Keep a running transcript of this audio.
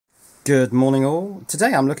Good morning all.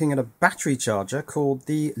 Today I'm looking at a battery charger called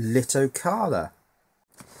the LiitoKala.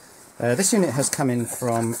 This unit has come in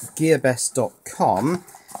from GearBest.com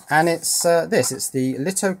and it's the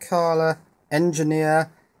LiitoKala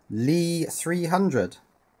Engineer Lii-300.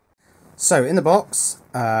 So in the box,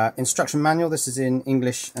 instruction manual. This is in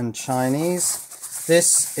English and Chinese.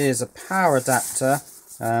 This is a power adapter.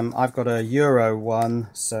 I've got a Euro one,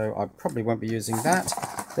 so I probably won't be using that.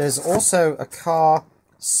 There's also a car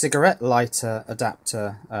cigarette lighter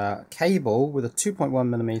adapter cable with a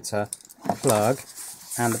 2.1mm plug,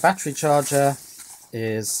 and the battery charger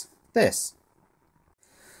is this.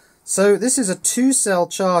 So this is a 2-cell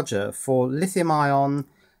charger for lithium-ion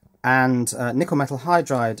and nickel metal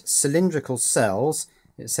hydride cylindrical cells.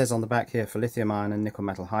 It says on the back here for lithium-ion and nickel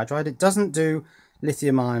metal hydride. It doesn't do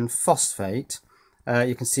lithium-ion phosphate.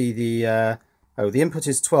 You can see the input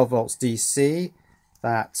is 12 volts DC.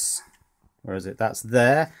 That's, where is it? That's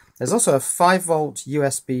there. There's also a 5 volt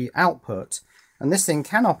USB output, and this thing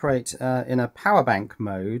can operate in a powerbank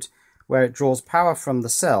mode where it draws power from the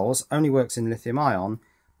cells, only works in lithium-ion,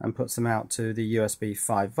 and puts them out to the USB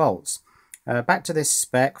 5 volts. Back to this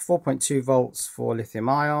spec, 4.2 volts for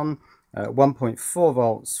lithium-ion, 1.4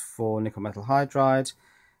 volts for nickel metal hydride.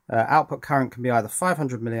 Output current can be either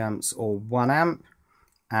 500 milliamps or 1 amp,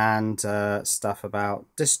 and stuff about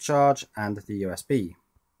discharge and the USB.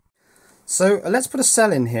 So let's put a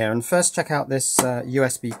cell in here and first check out this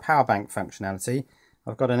USB power bank functionality.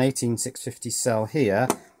 I've got an 18650 cell here.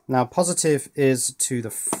 Now positive is to the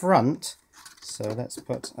front, so let's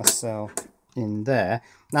put a cell in there.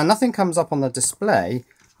 Now nothing comes up on the display,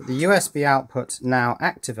 but the USB output now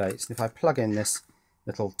activates. And if I plug in this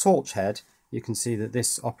little torch head, you can see that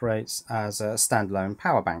this operates as a standalone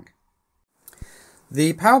power bank.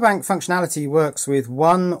 The power bank functionality works with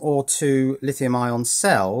 1 or 2 lithium-ion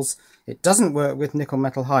cells. It doesn't work with nickel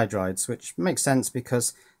metal hydrides, which makes sense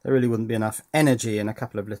because there really wouldn't be enough energy in a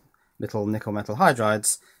couple of little nickel metal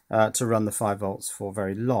hydrides to run the 5 volts for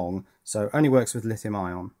very long, so only works with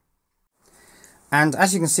lithium-ion. And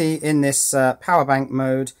as you can see in this power bank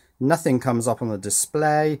mode, nothing comes up on the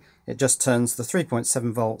display. It just turns the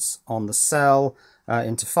 3.7 volts on the cell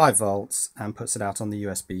into 5 volts and puts it out on the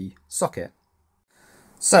USB socket.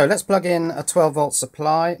 So let's plug in a 12 volt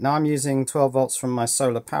supply. Now I'm using 12 volts from my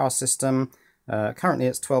solar power system. Currently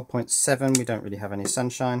it's 12.7, we don't really have any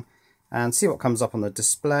sunshine. And see what comes up on the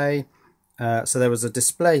display. So there was a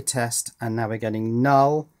display test and now we're getting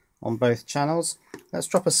null on both channels. Let's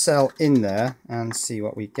drop a cell in there and see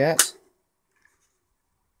what we get.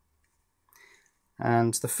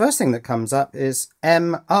 And the first thing that comes up is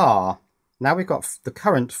MR. Now we've got the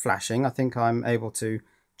current flashing. I think I'm able to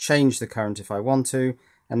change the current if I want to.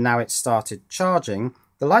 And now it's started charging.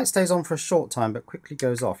 The light stays on for a short time but quickly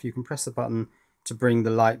goes off. You can press the button to bring the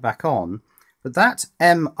light back on. But that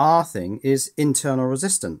MR thing is internal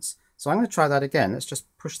resistance. So I'm going to try that again. Let's just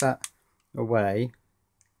push that away.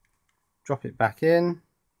 Drop it back in.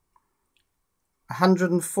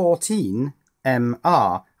 114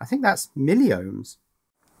 MR. I think that's milliohms.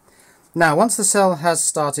 Now once the cell has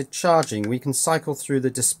started charging, we can cycle through the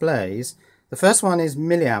displays. The first one is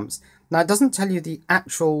milliamps. Now it doesn't tell you the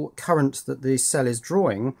actual current that the cell is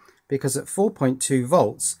drawing, because at 4.2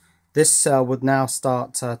 volts this cell would now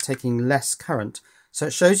start taking less current. So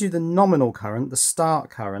it shows you the nominal current, the start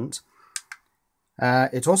current.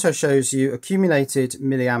 It also shows you accumulated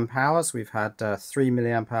milliamp hours. We've had 3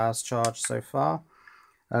 milliamp hours charged so far.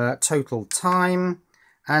 Total time,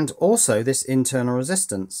 and also this internal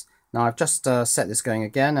resistance. Now I've just set this going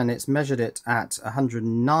again and it's measured it at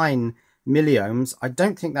 109 milliohms. I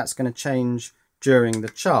don't think that's going to change during the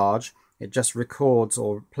charge. It just records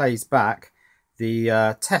or plays back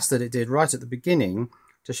the test that it did right at the beginning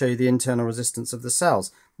to show you the internal resistance of the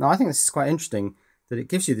cells. Now I think this is quite interesting that it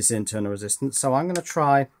gives you this internal resistance, so I'm going to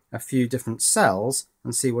try a few different cells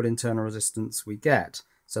and see what internal resistance we get.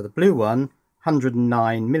 So the blue one,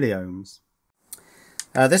 109 milliohms.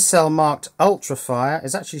 This cell marked ultrafire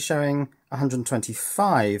is actually showing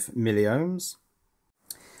 125 milliohms.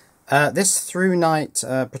 This through night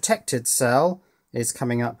protected cell is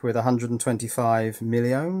coming up with 125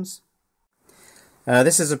 milliohms.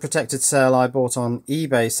 This is a protected cell I bought on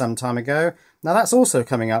eBay some time ago. Now that's also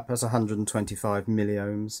coming up as 125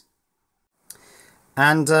 milliohms.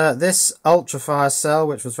 And this ultrafire cell,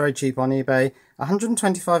 which was very cheap on eBay,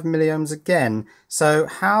 125 milliohms again. So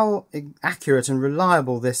how accurate and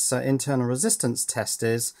reliable this internal resistance test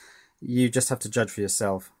is, you just have to judge for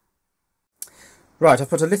yourself. Right,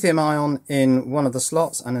 I've put a lithium-ion in one of the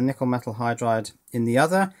slots and a nickel metal hydride in the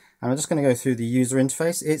other, and I'm just going to go through the user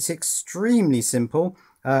interface. It's extremely simple.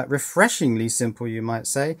 refreshingly simple, you might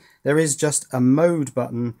say. There is just a mode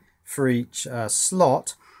button for each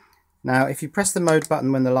slot. Now, if you press the mode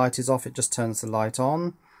button when the light is off, it just turns the light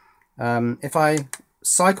on. If I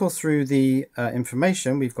cycle through the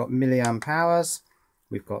information, we've got milliamp hours,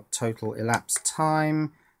 we've got total elapsed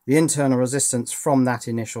time, the internal resistance from that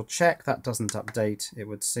initial check, that doesn't update, it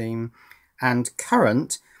would seem, and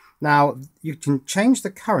current. Now, you can change the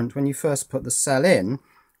current when you first put the cell in,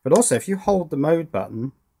 but also if you hold the mode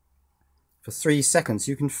button for 3 seconds,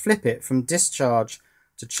 you can flip it from discharge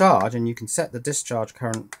to charge, and you can set the discharge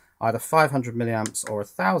current either 500 milliamps or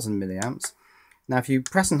 1000 milliamps. Now, if you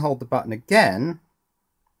press and hold the button again,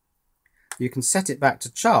 you can set it back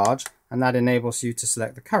to charge, and that enables you to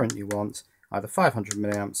select the current you want, either 500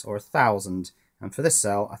 milliamps or 1000. And for this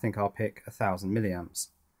cell, I think I'll pick 1000 milliamps.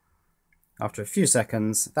 After a few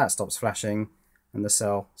seconds, that stops flashing and the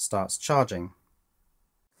cell starts charging.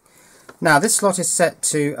 Now, this slot is set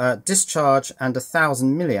to discharge and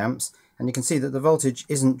 1000 milliamps, and you can see that the voltage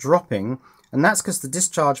isn't dropping, and that's because the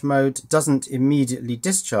discharge mode doesn't immediately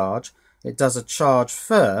discharge. It does a charge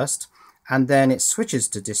first, and then it switches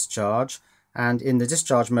to discharge. And in the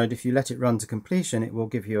discharge mode, if you let it run to completion, it will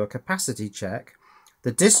give you a capacity check.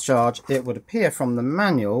 The discharge, it would appear from the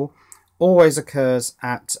manual, always occurs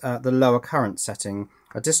at the lower current setting.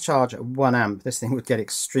 A discharge at 1 amp, this thing would get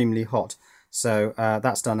extremely hot. So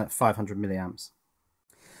that's done at 500 milliamps.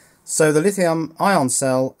 So the lithium-ion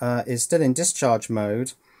cell is still in discharge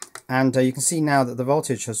mode, and you can see now that the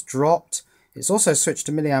voltage has dropped. It's also switched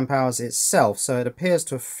to milliamp hours itself, so it appears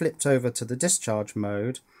to have flipped over to the discharge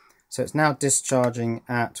mode. So it's now discharging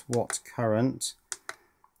at what current?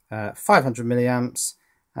 500 milliamps,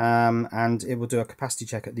 and it will do a capacity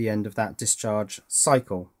check at the end of that discharge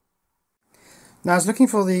cycle. Now, I was looking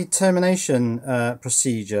for the termination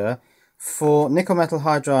procedure. For nickel metal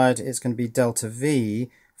hydride, it's going to be delta V.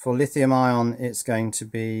 For lithium-ion, it's going to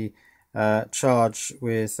be charge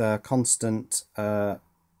with constant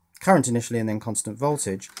current initially and then constant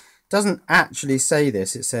voltage. It doesn't actually say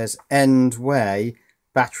this. It says end way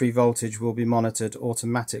battery voltage will be monitored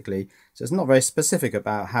automatically. So it's not very specific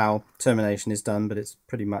about how termination is done, but it's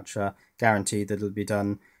pretty much guaranteed that it'll be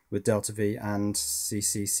done with delta V and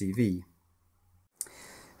CCCV.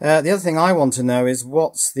 The other thing I want to know is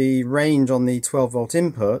what's the range on the 12 volt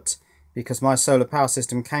input, because my solar power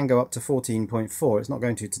system can go up to 14.4. It's not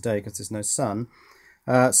going to today because there's no sun.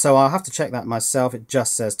 So I'll have to check that myself. It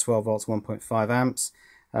just says 12 volts, 1.5 amps.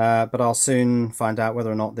 But I'll soon find out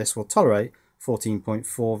whether or not this will tolerate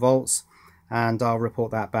 14.4 volts, and I'll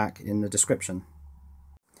report that back in the description.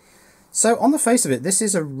 So on the face of it, this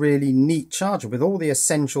is a really neat charger with all the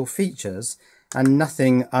essential features and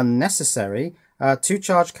nothing unnecessary. 2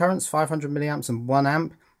 charge currents, 500 milliamps and 1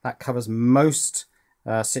 amp. That covers most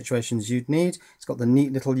situations you'd need. It's got the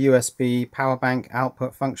neat little USB power bank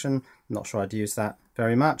output function. I'm not sure I'd use that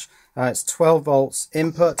very much. It's 12 volts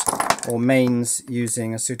input or mains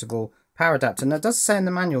using a suitable power adapter. Now, it does say in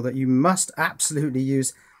the manual that you must absolutely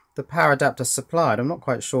use the power adapter supplied. I'm not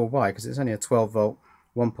quite sure why, because it's only a 12 volt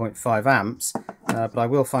 1.5 amps, but I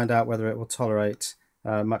will find out whether it will tolerate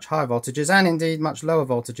much higher voltages and indeed much lower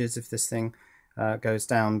voltages if this thing goes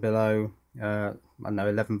down below I don't know,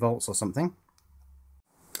 11 volts or something.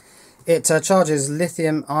 It charges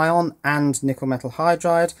lithium-ion and nickel metal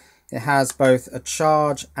hydride. It has both a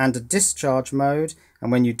charge and a discharge mode,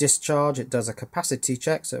 and when you discharge it does a capacity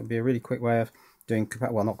check, so it would be a really quick way of doing,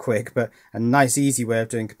 well, not quick, but a nice easy way of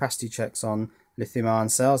doing capacity checks on lithium-ion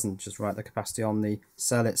cells, and just write the capacity on the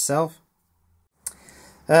cell itself.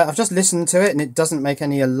 I've just listened to it and it doesn't make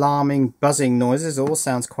any alarming buzzing noises. It all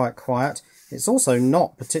sounds quite quiet. It's also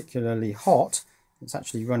not particularly hot. It's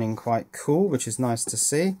actually running quite cool, which is nice to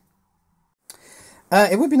see.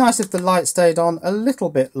 It would be nice if the light stayed on a little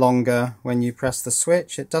bit longer when you press the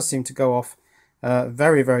switch. It does seem to go off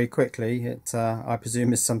very, very quickly. It, I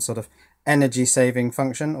presume, is some sort of energy saving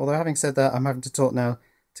function. Although having said that, I'm having to talk now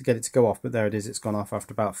to get it to go off, but there it is. It's gone off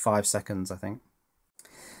after about 5 seconds, I think.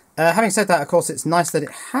 Having said that, of course, it's nice that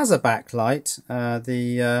it has a backlight.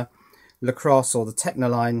 The Lacrosse or the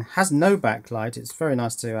Technoline has no backlight. It's very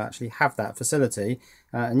nice to actually have that facility,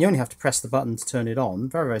 and you only have to press the button to turn it on.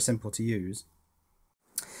 Very, very simple to use.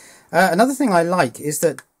 Another thing I like is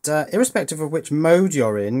that irrespective of which mode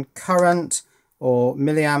you're in, current or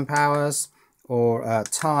milliamp hours or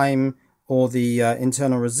time or the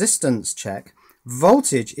internal resistance check,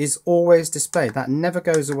 voltage is always displayed. That never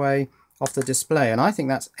goes away off the display, and I think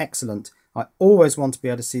that's excellent. I always want to be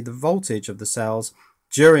able to see the voltage of the cells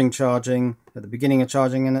during charging, at the beginning of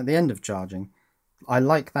charging and at the end of charging. I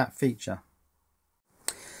like that feature.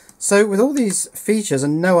 So with all these features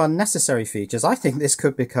and no unnecessary features, I think this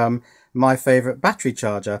could become my favourite battery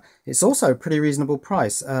charger. It's also a pretty reasonable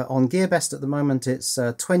price. On GearBest at the moment it's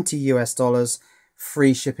 $20 US,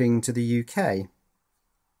 free shipping to the UK.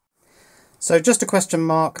 So just a question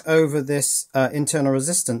mark over this internal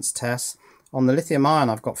resistance test. On the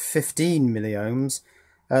lithium-ion I've got 15 milliohms.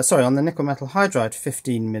 On the nickel metal hydride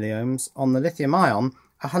 15 milliohms. On the lithium-ion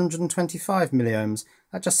 125 milliohms.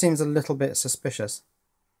 That just seems a little bit suspicious.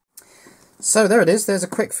 So there it is. There's a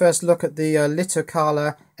quick first look at the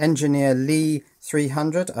LiitoKala Engineer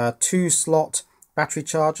Lii-300, a 2-slot battery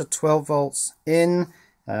charger, 12 volts in,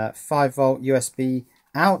 5 volt USB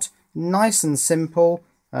out. Nice and simple,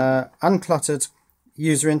 uncluttered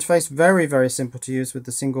user interface. Very, very simple to use with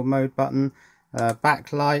the single mode button.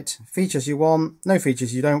 Backlight, features you want, no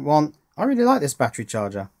features you don't want. I really like this battery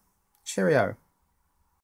charger. Cheerio.